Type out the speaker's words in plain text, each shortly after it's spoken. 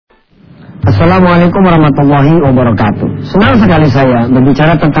Assalamualaikum warahmatullahi wabarakatuh. Senang sekali saya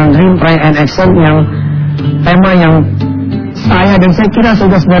berbicara tentang Dream, Pray and Action, yang tema yang saya dan saya kira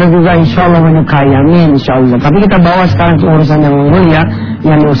saudara-saudara juga insya Allah menyukai. Amin insya Allah. Tapi kita bawa sekarang ke urusan yang mulia,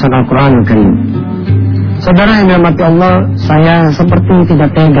 yang urusan Al-Quran Al-Karim. Saudara yang dirahmati Allah, saya seperti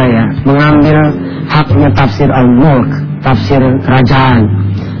tidak tega ya mengambil haknya tafsir Al-Mulk, tafsir kerajaan,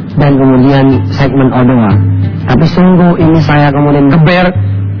 dan kemudian segmen Odoa. Tapi sungguh ini saya kemudian geber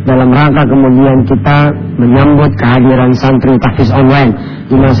dalam rangka kemudian kita menyambut kehadiran santri tahfiz online,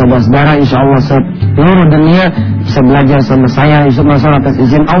 di mana saudara-saudara insya Allah seluruh dunia bisa belajar sama saya, insya Allah atas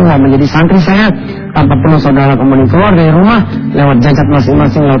izin Allah menjadi santri saya tanpa perlu saudara kemudian keluar dari rumah, lewat gadget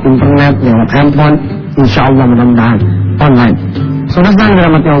masing-masing, lewat internet, lewat handphone, insya Allah mudah-mudahan online. Saudara-saudara yang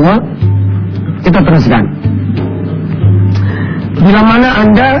dirahmati Allah, kita teruskan. Bila mana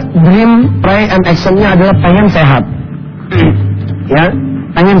Anda dream, pray and action-nya adalah pengen sehat, ya,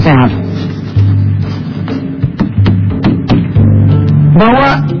 pengen sehat,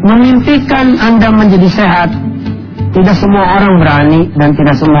 bahwa memimpikan Anda menjadi sehat, tidak semua orang berani dan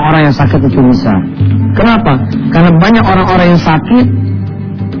tidak semua orang yang sakit itu bisa. Kenapa? Karena banyak orang-orang yang sakit,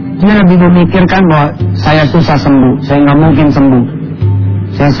 dia lebih memikirkan bahwa saya susah sembuh, saya nggak mungkin sembuh,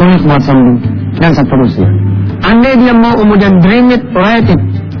 saya sulit buat sembuh, dan seterusnya. Andai dia mau kemudian dream it, write it,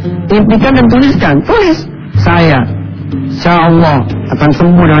 impikan dan tulis, saya insya Allah akan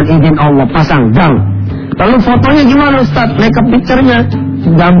sembuh dengan izin Allah, pasang gang. Lalu fotonya gimana Ustaz? Makeup picture-nya,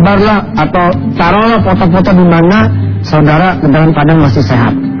 gambarlah atau taruhlah foto-foto di mana saudara dalam keadaan masih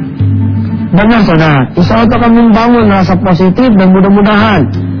sehat. Benar saudara, insya Allah akan membangun rasa positif dan mudah-mudahan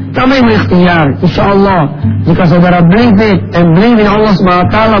kami berikhtiar, insya Allah jika saudara believe it and believe in Allah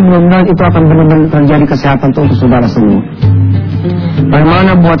SWT, mudah-mudahan itu akan benar-benar terjadi kesehatan untuk saudara semua.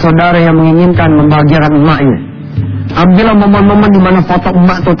 Bagaimana buat saudara yang menginginkan membahagiakan emaknya, ambillah momen-momen di mana foto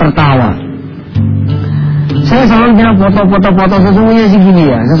emak itu tertawa. Saya selalu bilang foto-foto sesungguhnya sih gini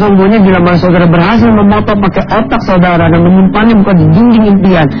ya, sesungguhnya bila mana saudara berhasil memoto pakai otak saudara dan menyimpannya bukan di dinding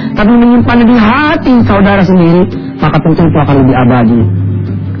impian, tapi menyimpannya di hati saudara sendiri, maka tentu itu akan lebih abadi.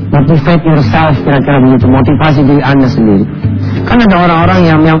 Motivate yourself, kira-kira begitu, motivasi diri Anda sendiri. Kan ada orang-orang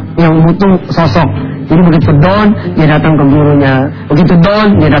yang butuh sosok. Jadi begitu down, dia datang ke gurunya, begitu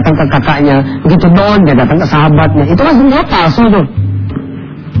down, dia datang ke kakaknya, begitu down, dia datang ke sahabatnya. Itu kan semua palsu tuh.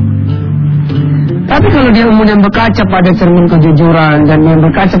 Tapi kalau dia kemudian berkaca pada cermin kejujuran dan dia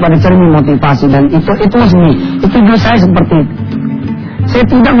berkaca pada cermin motivasi, dan itu resmi, itu dulu saya seperti itu. Saya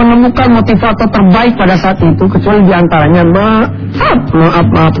tidak menemukan motivator terbaik pada saat itu kecuali diantaranya maaf,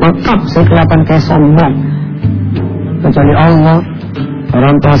 saya kelihatan kayak sombong. Kecuali Allah,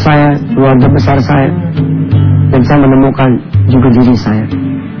 orang tua saya, keluarga besar saya, dan saya menemukan juga diri saya.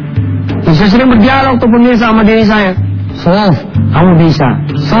 Dan saya sering berdialog tuh pemirsa sama diri saya. Sof, kamu bisa.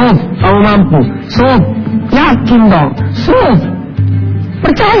 Sof, kamu mampu. Sof, yakin dong. Sof,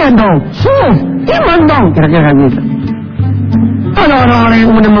 percaya dong. Sof, iman dong. Kira-kira gitu. Ada orang-orang yang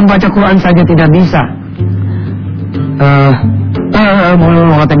kemudian membaca Quran saja tidak bisa.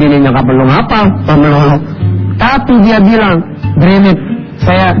 Belum kata gini, nggak perlu ngapal, belum. Tapi dia bilang, dream it,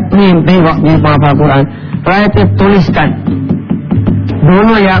 saya mimpi kok di penghafal Quran. Write it, tuliskan.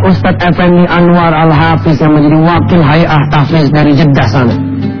 Dulu ya Ustadz Effendi Anwar Al-Hafiz yang menjadi wakil Hay'ah Tahfiz dari Jeddah sana,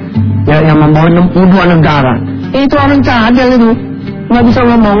 ya, yang membawa 62 negara. Itu orang cadel itu, nggak bisa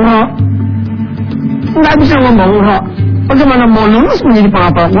ngomong roh, nggak bisa ngomong roh. Bagaimana mau lulus menjadi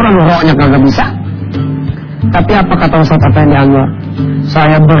penghafal Quran, rohnya kagak bisa. Tapi apa kata Ustadz Effendi Anwar?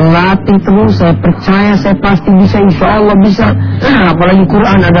 Saya berlatih terus, saya percaya, saya pasti bisa, insya Allah bisa. Apalagi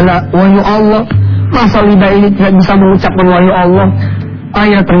Quran adalah wahyu Allah. Masa lidah ini tidak bisa mengucapkan wahyu Allah?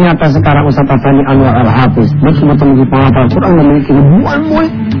 Ayah, ternyata sekarang Ustadz Effendi Anwar Al-Hafiz betul-betul menjadi penghafal Quran, memiliki ribuan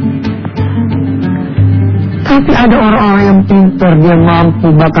murid. Tapi ada orang-orang yang pintar, dia mampu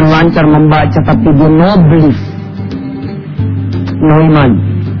bahkan lancar membaca, tapi dia no belief, no iman,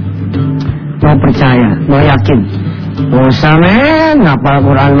 no percaya, no yakin. Usah men, ngapal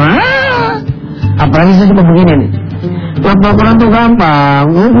Quran mah. Apalagi saya coba begini nih, ngapal Quran tuh gampang,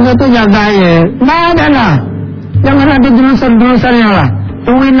 kita tuh jaganya, nggak ada lah. Jangan ada jurusan-jurusannya lah.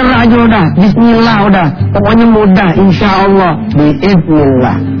 Winner aja udah, bismillah udah, pokoknya mudah, insya Allah,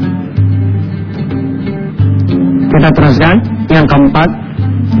 biiznillah. Kita teruskan yang keempat,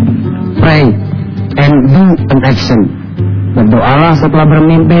 pray and do an action. Berdoalah setelah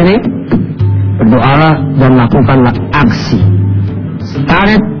bermimpi ini, berdoalah dan lakukanlah aksi.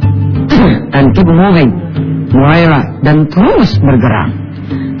 Start it and keep moving. Mulailah dan terus bergerak.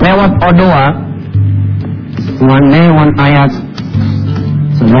 Lewat Odoa, one day one ayat.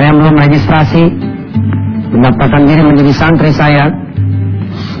 Saudara yang belum registrasi, mendaftarkan diri menjadi santri saya,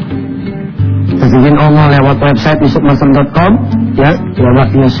 website yusufmansur.com, ya,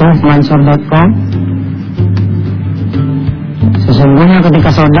 yusufmansur.com. Sesungguhnya ketika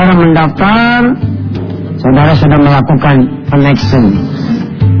saudara mendaftar, saudara sudah melakukan connection.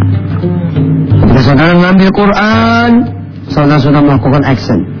 Ketika saudara mengambil Quran, saudara sudah melakukan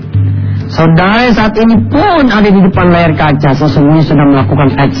action. Saudara saat ini pun ada di depan layar kaca, sesungguhnya sudah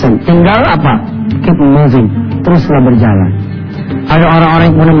melakukan action. Tinggal apa? Keep moving, teruslah berjalan. Ada orang-orang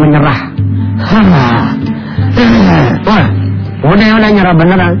yang kemudian menyerah. Wah, udah nyerah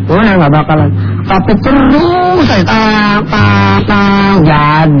beneran, udah nggak bakalan. Tapi terus saya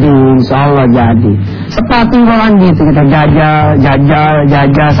jadi, insya Allah jadi. Sepatu kan gitu, kita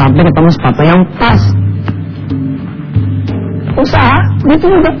jajal sampai ketemu sepatu yang pas. Usaha, gitu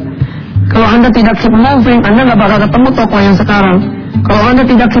juga. Kalau Anda tidak keep moving, Anda nggak bakal ketemu toko yang sekarang. Kalau Anda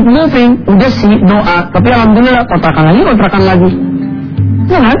tidak keep moving, udah sih doa, tapi alhamdulillah kontrakan lagi.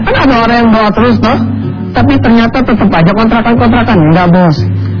 Ya kan? Kan ada orang yang doa terus toh, tapi ternyata tetap aja kontrakan. Enggak bos,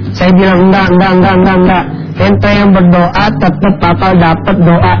 saya bilang enggak. Ente yang berdoa tetap bakal dapat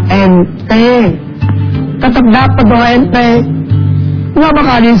doa ente, tetap dapat doa ente. Nggak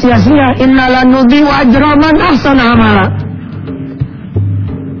bakal ada sia-sia. Innalan nudhi'u ajra man ahsana amala.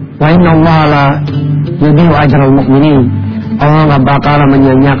 Wa innallaha la yudhi'u ajral mu'minin. Allah nggak bakalan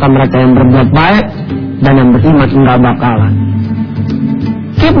menyia-nyiakan mereka yang berbuat baik dan yang beriman, nggak bakalan.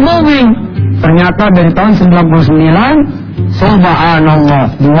 Keep moving. Ternyata dari tahun 99,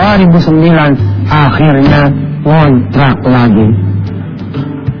 subhanallah, 2009 akhirnya kontrak lagi.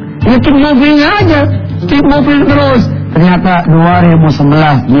 Ya keep moving aja, keep moving terus. Ternyata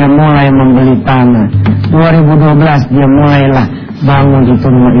 2011 dia mulai membeli tanah, 2012 dia mulailah bangun itu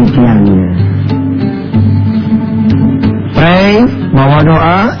rumah impiannya. Pray, bawa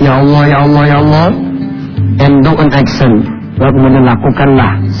doa, ya Allah, and do an action. Lalu kemudian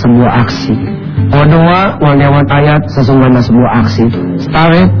lakukanlah sebuah aksi. Doa, lewat ayat, sesungguhnya sebuah aksi.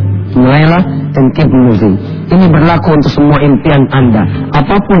 Start, mulailah, and keep moving. Ini berlaku untuk semua impian Anda,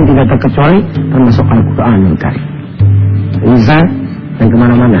 apapun tidak terkecuali, termasuk Al-Quran yang Karim. Bisa dan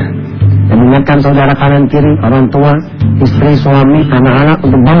kemana-mana. Dan ingatkan saudara kanan kiri, orang tua, istri, suami, anak-anak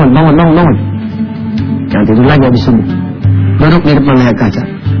untuk bangun. Jangan tidur lagi habis subuh. Duduk di depan layar kaca.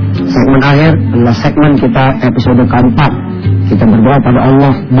 Segmen akhir adalah segmen kita episode keempat. Kita berdoa pada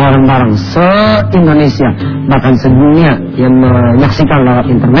Allah bareng-bareng se-Indonesia, bahkan sedunia yang menyaksikan lewat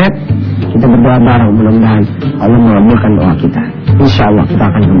internet. Kita berdoa bareng, mudah-mudahan Allah mengabulkan doa kita. Insya Allah kita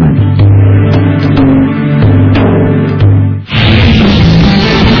akan kembali.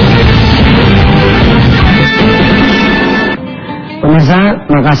 Pemirsa,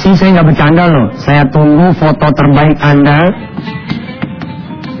 makasih, saya nggak bercanda loh. Saya tunggu foto terbaik Anda.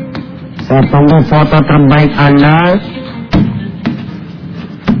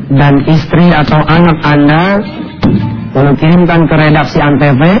 Dan istri atau anak Anda, lalu kirimkan ke redaksi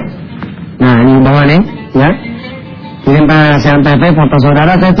Antv. Nah, ini bawah nih, ya. Kirimkan ke redaksi Antv foto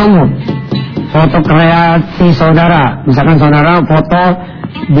saudara, saya tunggu. Foto kreasi saudara, misalkan saudara foto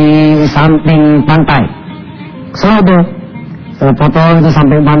di samping pantai. Selalu foto itu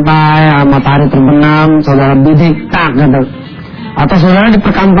samping pantai, matahari terbenam, saudara bidik, tak gitu. Atau saudara di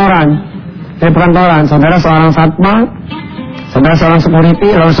perkantoran. Saudara seorang satpam, saudara seorang security,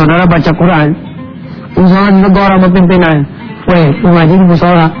 lalu saudara baca Quran. Usaha negara pimpinan. Weh, lu ngaji di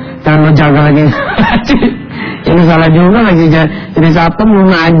musola, jangan lo jaga lagi. Ini salah juga lagi jadi satpam lu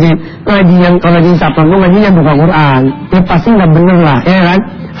ngaji yang kalau jadi satpam lu ngajinya buka Quran. Ya pasti nggak bener lah, ya kan?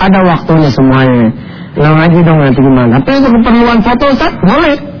 Ada waktunya semuanya. Lo ngaji dong nanti gimana? Tapi untuk keperluan foto Ustaz,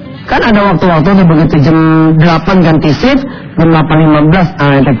 boleh. Kan ada waktu-waktu begitu jam 8 ganti shift, jam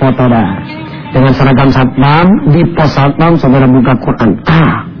 8.15 itu foto dah. Dengan seragam satpam, di pos satpam saudara buka Quran.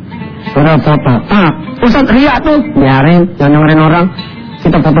 Saudara foto. Ustaz ria tuh, biarin, jangan dengerin orang.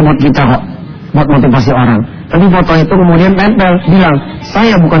 Kita foto buat kita kok, buat motivasi orang. Tapi foto itu kemudian tempel, bilang,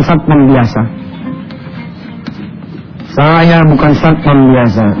 saya bukan satpam biasa. Saya bukan satpam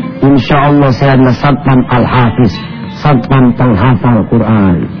biasa. Insya Allah saya adalah satpam al-hafiz, satpam penghafal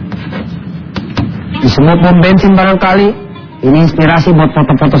Quran. Di semua pom bensin barangkali, ini inspirasi buat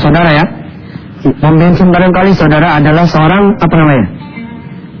foto-foto saudara ya. Pom bensin barangkali saudara adalah seorang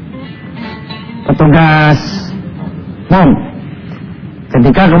petugas pom.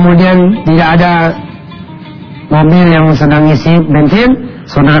 Ketika kemudian tidak ada mobil yang sedang ngisi bensin,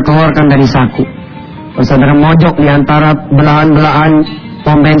 saudara keluarkan dari saku. Saudara mojok di antara belahan-belahan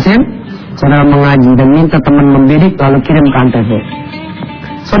pom bensin, saudara mengaji dan minta teman membidik lalu kirim ke Antv.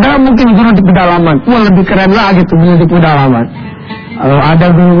 Saudara mungkin guru di pedalaman, wah lebih keren lagi tuh guru di pedalaman. Kalau ada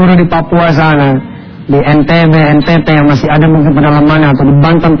guru-guru di Papua sana, di NTB, NTT yang masih ada mungkin pedalaman atau di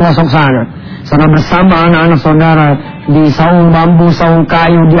Banten pelosok sana, Saudara bersama anak-anak saudara di saung bambu, saung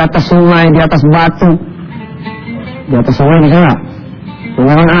kayu, di atas sungai, di atas batu. Di atas sungai bisa nggak?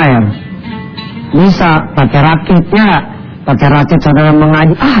 Menggunakan air. Bisa pakai rakit ya. Pakai rakit saudara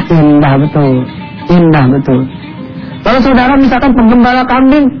mengaji. Indah betul. Indah betul. Kalau saudara misalkan penggembala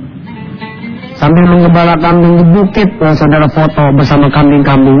kambing, sambil menggembala kambing di bukit, saudara foto bersama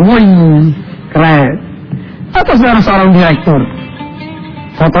kambing-kambing. Wih, keren. Atau saudara seorang direktur,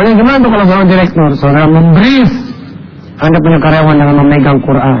 fotonya gimana tuh kalau seorang direktur? Saudara membrief, Anda punya karyawan dengan memegang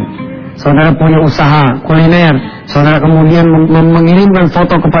Quran. Saudara punya usaha kuliner, saudara kemudian mengirimkan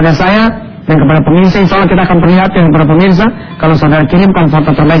foto kepada saya dan kepada pemirsa. Insya Allah kita akan perlihatkan kepada pemirsa kalau saudara kirimkan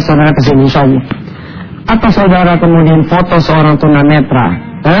foto terbaik saudara ke sini, insya Allah. Atau saudara kemudian foto seorang tunanetra,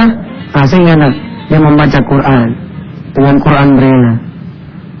 sehingga dia membaca Quran dengan Quran Braille.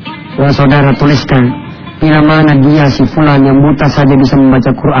 Dan saudara tuliskan, bila mana dia si fulan yang buta saja bisa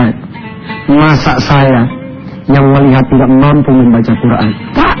membaca Quran, masa saya yang melihat tidak mampu membaca Quran?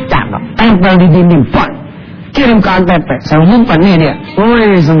 Pak, cakep, tempel di dinding, Pak, kirim ke ATP, saya umumkan nih dia.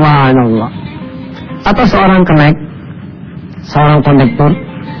 Wih, subhanallah. Atau seorang kenek, seorang kondektur,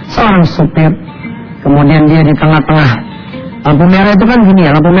 seorang supir, kemudian dia di tengah-tengah lampu merah itu kan gini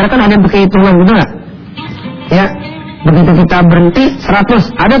ya, lampu merah kan ada hitungan gitu nggak? Ya, begitu kita berhenti 100,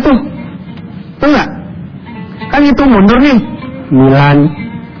 ada tuh nggak? Kan itu mundur nih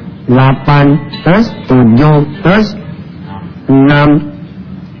 9, 8, terus 7, terus 6,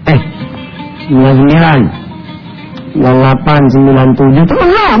 9, 8, 9, 7, itu kan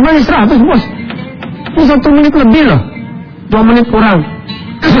lama nih 100 bos. Ini 1 menit lebih loh, 2 menit kurang.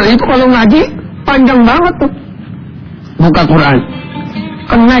 Itu kalau ngaji panjang banget tuh. Buka Quran,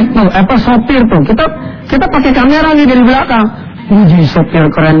 connect tuh, sopir tuh, kita pakai kamera nih dari belakang. Jadi sopir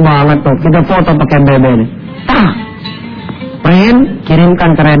keren banget tuh, kita foto pakai BB nih. Print,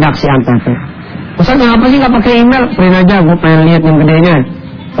 kirimkan ke redaksi Antv. Ustaz kenapa sih nggak pakai email? Print aja, gue pengen lihat yang gedenya.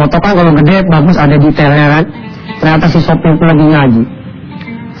 Foto kan kalau gede bagus, ada detailnya kan. Ternyata si sopir itu lagi ngaji.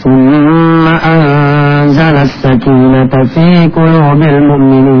 Summa anzala as-sakinata fi qulubil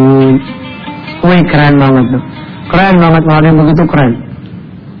mu'minin. Wih, keren banget tuh. Keren banget, kalau ada yang begitu keren.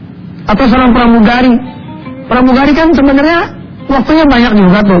 Atau seorang pramugari. Pramugari kan sebenarnya waktunya banyak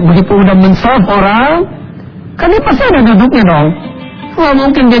juga tuh. Begitu udah men-serve orang, kan dia pasti ada duduknya dong. Nggak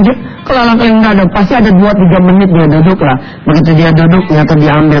mungkin dia kelalang-keling nggak ada. Pasti ada 2-3 menit dia duduk lah. Begitu dia duduk, ternyata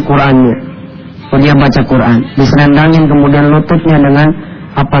dia ambil Qurannya. Dia baca Quran. Diserendangin kemudian lututnya dengan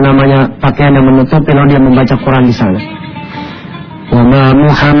pakaian yang menutupi, lalu dia membaca Quran di sana. وَمَا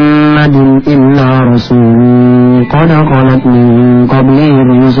مُحَمَّدٌ إِلَّا رَسُولٌ قَدْ خَلَتْ مِن قَبْلِهِ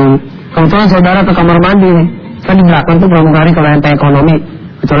الرُّسُلُ. Kebetulan saudara ke kamar mandi nih, kan di belakang tuh pramugari kalau ente ekonomi,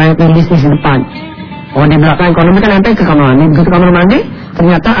 kecuali ente bisnis di depan. Oh, di belakang ekonomi kan ente ke kamar mandi, begitu kamar mandi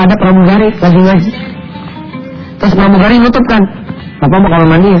ternyata ada pramugari lagi ngaji. Terus pramugari nutup kan, Bapak mau kamar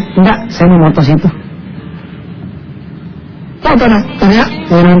mandi? Enggak, saya mau motos itu. Foto dah, ternyata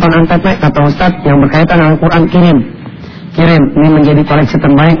saya nonton Antv kata Ustaz yang berkaitan dengan Quran, kirim, ini menjadi koleksi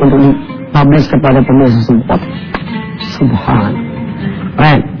terbaik untuk dipublish kepada pemirsa semua. Subhan,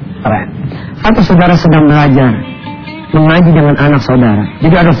 keren. Atau saudara sedang belajar mengaji dengan anak saudara.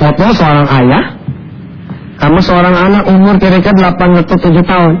 Jadi ada foto seorang ayah sama seorang anak umur kira-kira 8 atau 7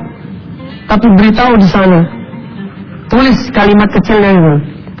 tahun. Tapi beritahu di sana, tulis kalimat kecilnya itu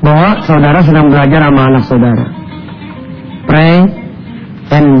bahwa saudara sedang belajar sama anak saudara. Pray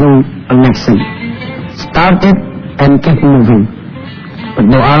and do an action. Start it and keep moving.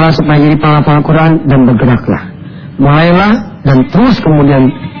 Berdoalah supaya jadi penghafal Quran dan bergeraklah. Mulailah dan terus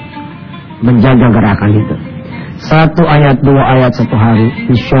kemudian menjaga gerakan itu. 1 ayat, 2 ayat 1 hari,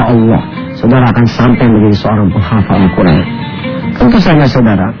 insya Allah saudara akan sampai menjadi seorang penghafal Al-Quran. Tentu saja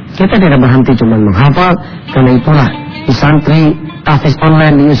saudara, kita tidak berhenti cuma menghafal. Karena itulah di santri tahfiz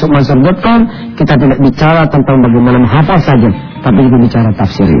online di yusufmansur.com kita tidak bicara tentang bagaimana menghafal saja, tapi juga bicara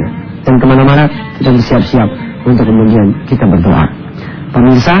tafsirnya. Dan kemana-mana kita bersiap-siap untuk kemudian kita berdoa.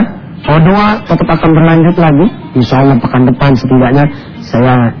 Pemirsa, doa tetap akan berlanjut lagi. Insya Allah pekan depan setidaknya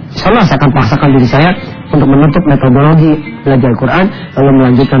saya akan paksakan diri saya untuk menutup metodologi belajar Quran lalu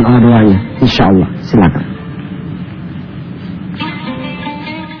melanjutkan doanya. Insya Allah, silakan.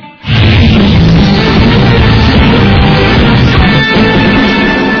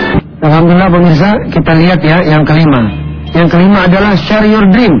 Alhamdulillah pemirsa, kita lihat ya yang kelima. Yang kelima adalah share your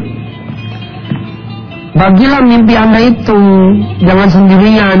dream. Bagilah mimpi Anda itu, jangan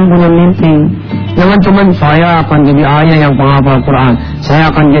sendirian punya mimpi. Jangan cuma saya akan jadi ayah yang penghafal Quran, saya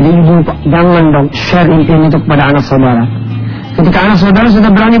akan jadi ibu. Jangan dong, share impian itu kepada anak saudara. Ketika anak saudara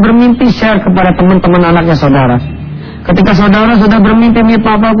sudah berani bermimpi, share kepada teman-teman anaknya saudara. Ketika saudara sudah bermimpi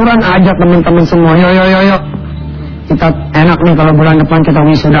hafal Quran, ajak teman-teman semua, yo. Kita enak nih kalau bulan depan kita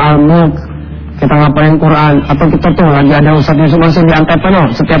wisuda al-mulk, kita ngapain Quran, atau kita tuh lagi ada Ustaz Yusuf Mansur di Antep no,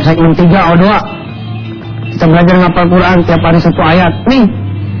 setiap segmen 3 atau 2 kita belajar ngapal Quran tiap hari 1 ayat. Nih,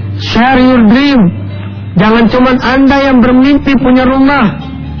 share your dream. Jangan cuma Anda yang bermimpi punya rumah.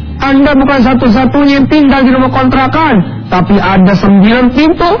 Anda bukan satu-satunya yang tinggal di rumah kontrakan, tapi ada 9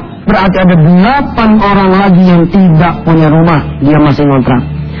 pintu, berarti ada 8 orang lagi yang tidak punya rumah, dia masih ngontrak.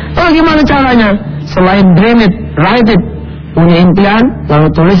 Lalu gimana caranya? Selain dream it, write it, punya impian, lalu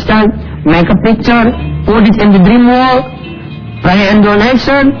tuliskan, make a picture, put it in the dream wall, pray and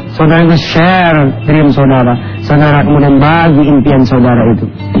donation, saudara itu share dream saudara. Saudara kemudian bagi impian saudara itu.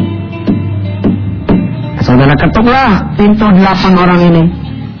 Saudara ketuklah pintu 8 orang ini.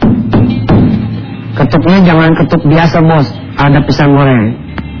 Ketuknya jangan ketuk biasa bos, ada pisang goreng.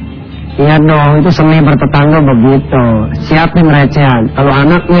 Iya dong, itu seni bertetangga begitu. Siapin recehan. Kalau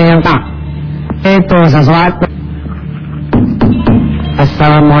anaknya yang tak, itu sesuatu.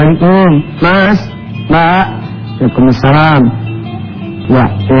 Assalamualaikum, Mas, Mbak. Waalaikumsalam. Ya,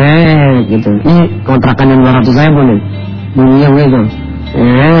 gitu. Ini kontrakan yang 200.000 nih. Bunyinya gitu.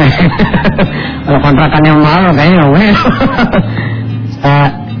 Kalau kontrakan yang mahal kayaknya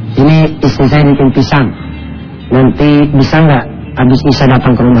ini istri saya bikin pisang. Nanti bisa nggak habis Isya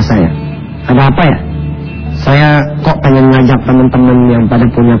datang ke rumah saya? Ada apa ya? Saya kok pengen ngajak teman-teman yang pada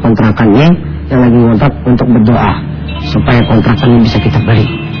punya kontrakannya, yang lagi ngontrak, untuk berdoa supaya kontrakannya bisa kita beli.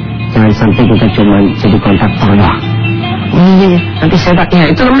 Jangan sampai kita cuma jadi kontraktor doang. Iya, nanti saya tak,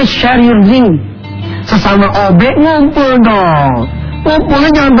 ya itu namanya share your dream. Sesama OB ngumpul dong. Ngumpulnya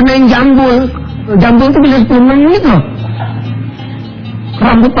jangan benahin jambul. Jambul itu bisa 10 menit loh.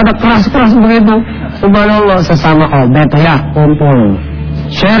 Rambut pada keras-keras begitu. Subhanallah, sesama OB tuh ya kumpul.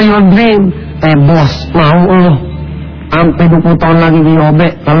 Share your dream. Bos, mau loh sampai 20 tahun lagi di OB.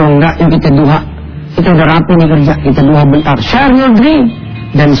 Kalau enggak, yuk kita dua. Kita udah rapi nih kerja, kita dua bentar. Share your dream.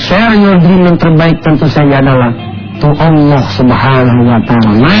 Dan share your dream yang terbaik tentu saja adalah to Allah Subhanahu wa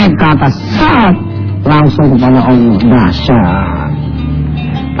ta'ala. Naik ke atas, saat langsung kepada Allah. Dahsyat.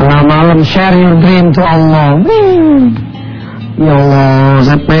 Tengah malam share your dream to Allah. Ya Allah,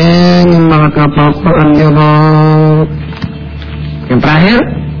 saya pengen banget ngapal Quran ya Allah. Yang terakhir,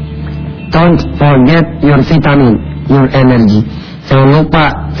 don't forget your vitamin, your energy. Jangan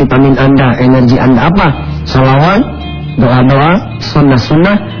lupa vitamin Anda, energi Anda apa? Salawat, doa-doa,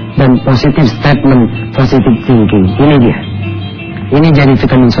 sunnah-sunnah, dan positive statement, positive thinking. Ini dia. Ini jadi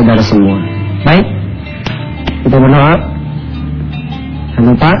vitamin saudara semua. Baik, kita berdoa.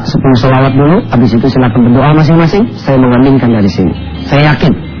 Jangan lupa 10 salawat dulu. Habis itu silakan berdoa masing-masing. Saya mengaminkan dari sini. Saya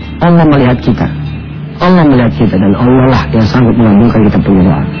yakin Allah melihat kita. Allah melihat kita, dan Allah lah yang sanggup mengabulkan kita punya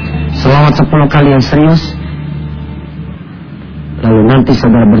doa. Salawat 10 kali yang serius. Lalu nanti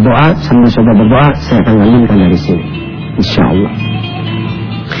saudara berdoa, sambil saudara berdoa, saya akan mengaminkan dari sini, insyaallah.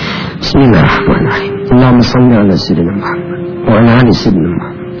 Bismillahirrahmanirrahim. Allahumma salli ala sayyidina Muhammad wa ala ali sayyidina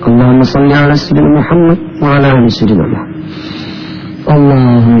Muhammad. Allahumma salli ala sayyidina Muhammad wa ala ali sayyidina Muhammad.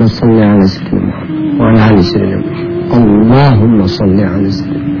 Allahumma salli ala sayyidina Muhammad wa ala ali sayyidina Muhammad. Allahumma salli ala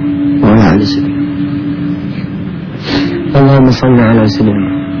sayyidina Muhammad wa ala ali sayyidina Muhammad. Allahumma salli ala sayyidina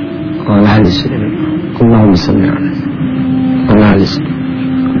Muhammad wa ala ali sayyidina Muhammad. Allahumma salli ala ala ali sayyidina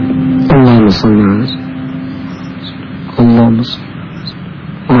Allahumma salli ala Allahumma salli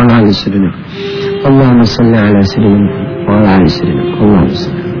wa ala ali sayyidina Allahumma salli ala sayyidina wa ala ali sayyidina Allahumma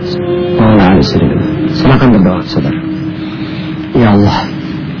salli wa ala ali sayyidina. Silakan berdoa saudara. Ya Allah,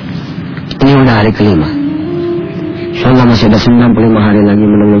 ini udah hari kelima. InsyaAllah masih ada 95 hari lagi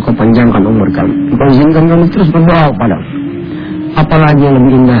menunggu Kau panjangkan umur kami. Kau izinkan kami terus berdoa padamu. Apalagi yang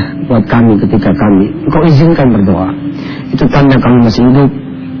lebih indah buat kami ketika kami Kau izinkan berdoa. Itu tanda kami masih hidup,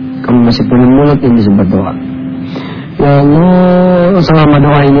 kami masih punya mulut yang bisa berdoa. Ya Allah, selama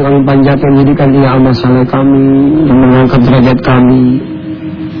doa ini kami panjatkan, jadikan Dia amal saleh kami, dan mengangkat derajat kami,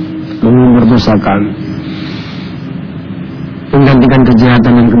 mengubur dosa kami, menggantikan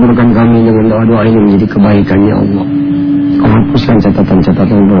kejahatan dan keburukan kami dengan doa-doa ini menjadi kebaikan. Ya Allah, Kau hapuskan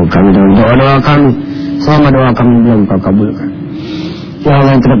catatan-catatan doa kami dengan doa-doa kami selama doa kami belum Kau kabulkan. Ya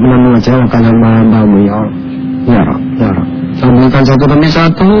Allah, yang tidak pernah mengecewakan hamba-Hamba-Mu, ya Allah. Ya Rabb, ya Rabb, kabulkan satu demi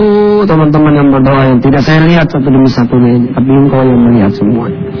satu teman-teman yang berdoa yang tidak saya lihat satu demi satu ini, tapi Engkau yang melihat semua.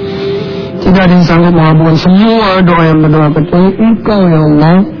 Tidak ada yang sanggup mengabulkan semua doa yang berdoa kecuali Engkau, ya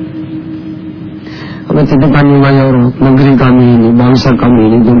Allah. Kami titipkan ya Rabb, negeri kami ini, bangsa kami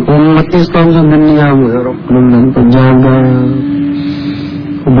ini, dan umat Islam sedunia-Mu, ya Rabb. Mudah-mudahan Kau jaga,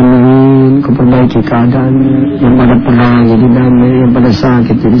 Kau benerin, Kau perbaiki keadaannya, yang pada perang jadi damai, yang pada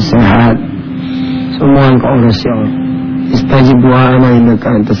sakit jadi sehat. Semua Engkau urus ya Allah. istajib du'ana innaka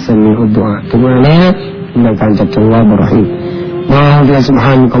antas sami'ud du'a. Tub alaina innaka antat tawwabur rahim. Wa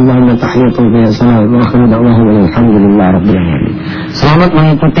subhanakallahumma tahiyatu wa salam wa akhiru da'wahum alhamdulillah rabbil alamin. Selamat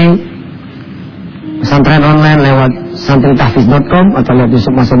mengikuti pesantren online lewat santritahfiz.com atau lewat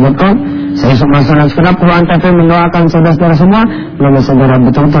yusufmansur.com. Saya Yusuf Mansur dan segenap Quran TV mendoakan saudara-saudara semua, semoga saudara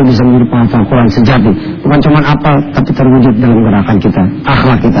betul-betul bisa menjadi penghafal Quran sejati, bukan cuma apal tapi terwujud dalam gerakan kita,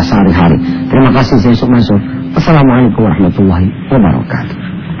 akhlak kita sehari-hari. Terima kasih, saya Yusuf Mansur. Wassalamualaikum warahmatullahi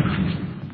wabarakatuh.